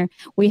somewhere.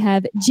 We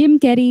have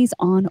𝐿𝐺𝐻𝐃𝐚𝐬𝐽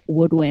on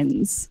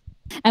woodwinds.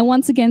 And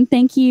once again,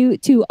 thank you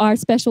to our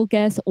special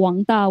guests,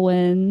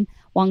 𝐷𝐷𝐿𝐴,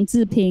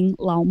 𝐷𝐺𝐻,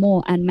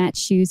 𝐿𝐴, and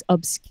Magee's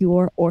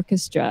Obscure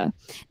Orchestra.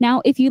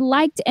 Now, if you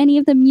liked any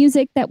of the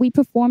music that we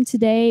performed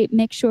today,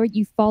 make sure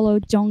you follow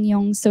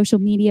𝐿𝐵𝐿's social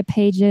media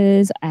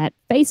pages at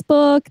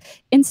Facebook,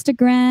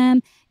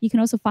 Instagram. You can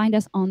also find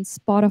us on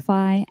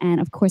Spotify. And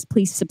of course,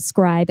 please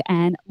subscribe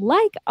and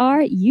like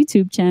our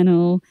YouTube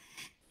channel.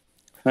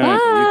 Bye.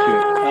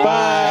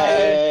 Bye.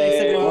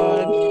 Thanks, everyone.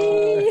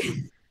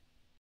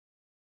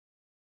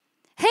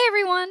 Hey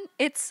everyone,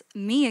 it's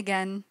me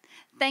again.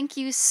 Thank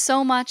you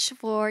so much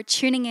for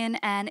tuning in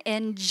and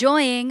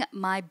enjoying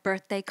my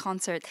birthday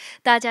concert.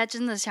 大家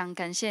真的想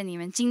感谢你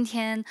们今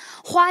天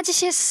花这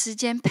些时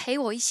间陪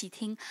我一起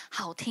听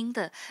好听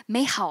的、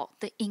美好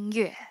的音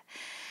乐。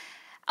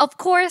Of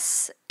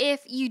course, if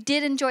you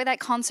did enjoy that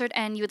concert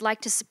and you would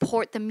like to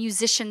support the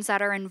musicians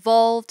that are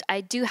involved, I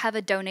do have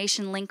a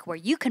donation link where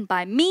you can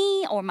buy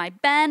me or my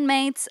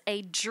bandmates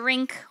a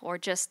drink or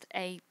just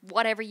a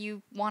whatever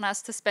you want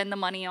us to spend the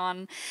money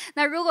on.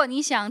 那如果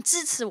你想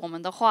支持我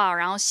们的话，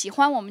然后喜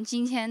欢我们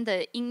今天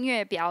的音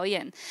乐表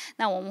演，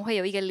那我们会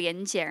有一个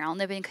连结，然后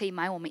那边可以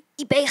买我们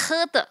一杯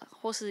喝的，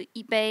或是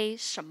一杯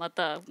什么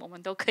的，我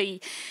们都可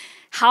以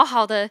好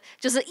好的，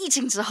就是疫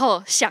情之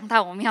后想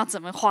到我们要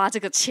怎么花这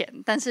个钱，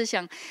但是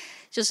想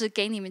就是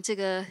给你们这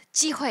个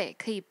机会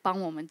可以帮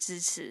我们支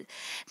持。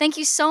Thank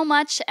you so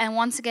much, and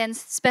once again,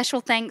 special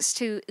thanks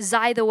to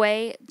Zai the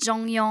Way,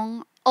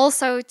 𝐿𝐵𝐿,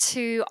 also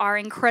to our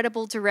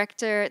incredible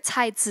director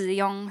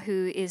Tzu-Yung,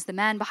 who is the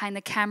man behind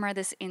the camera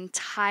this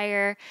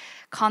entire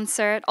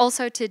concert.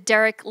 Also to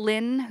Derrick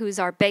Lin, who's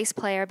our bass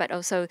player, but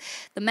also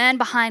the man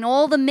behind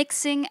all the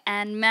mixing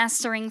and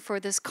mastering for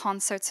this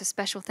concert. So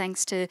special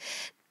thanks to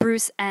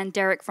Bruce and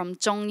Derrick from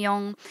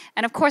𝐿𝐵𝐿.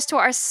 And of course to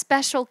our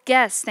special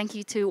guests, thank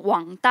you to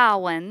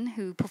𝐷𝐷𝐿,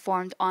 who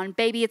performed on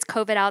Baby It's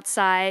COVID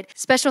Outside.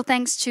 Special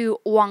thanks to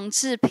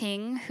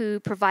𝐌𝐚𝐭𝐭,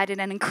 who provided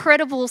an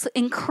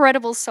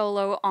incredible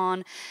solo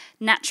on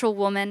Natural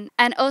Woman.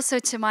 And also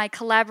to my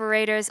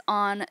collaborators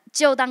on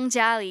就当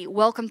家里,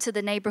 Welcome to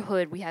the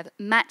Neighborhood. We have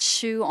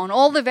Magee on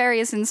all the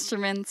various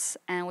instruments,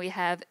 and we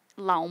have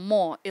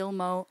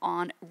𝐿𝐴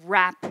on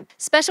rap.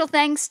 Special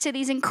thanks to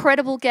these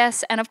incredible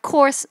guests, and of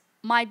course,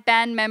 my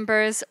band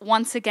members.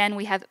 Once again,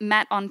 we have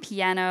Matt on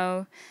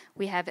piano,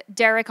 we have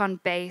Derrick on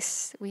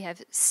bass, we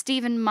have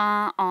Stephen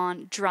Ma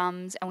on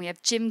drums, and we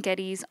have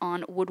𝐿𝐺𝐻𝐃𝐚𝐬𝐽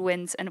on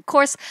woodwinds. And of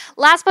course,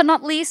 last but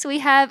not least, we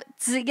have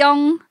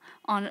Tzu-Yung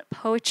on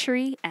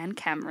poetry and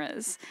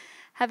cameras.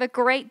 Have a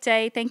great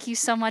day. Thank you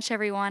so much,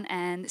 everyone,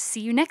 and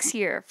see you next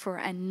year for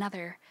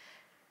another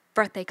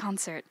birthday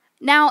concert.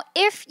 Now,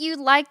 if you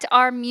liked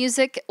our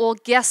music, well,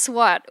 guess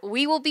what?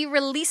 We will be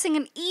releasing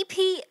an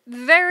EP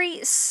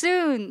very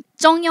soon.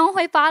 𝐿𝐵𝐿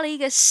会发了一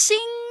个新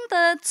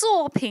的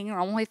作品，然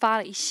后我们会发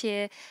了一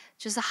些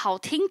就是好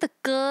听的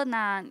歌，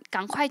那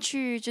赶快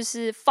去就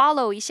是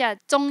follow 一下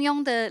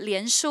𝐿𝐵𝐿的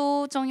脸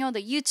书、𝐿𝐵𝐿的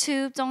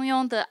YouTube、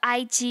𝐿𝐵𝐿的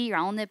IG，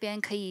 然后那边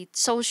可以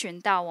搜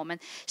寻到我们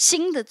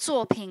新的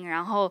作品，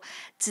然后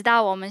知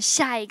道我们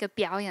下一个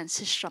表演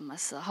是什么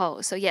时候。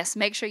So yes,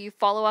 make sure you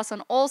follow us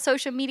on all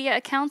social media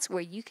accounts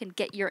where you can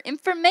get your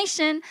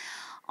information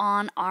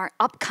on our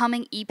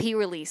upcoming EP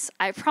release.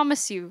 I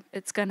promise you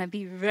it's gonna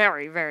be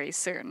very, very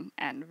soon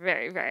and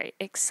very, very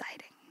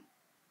exciting.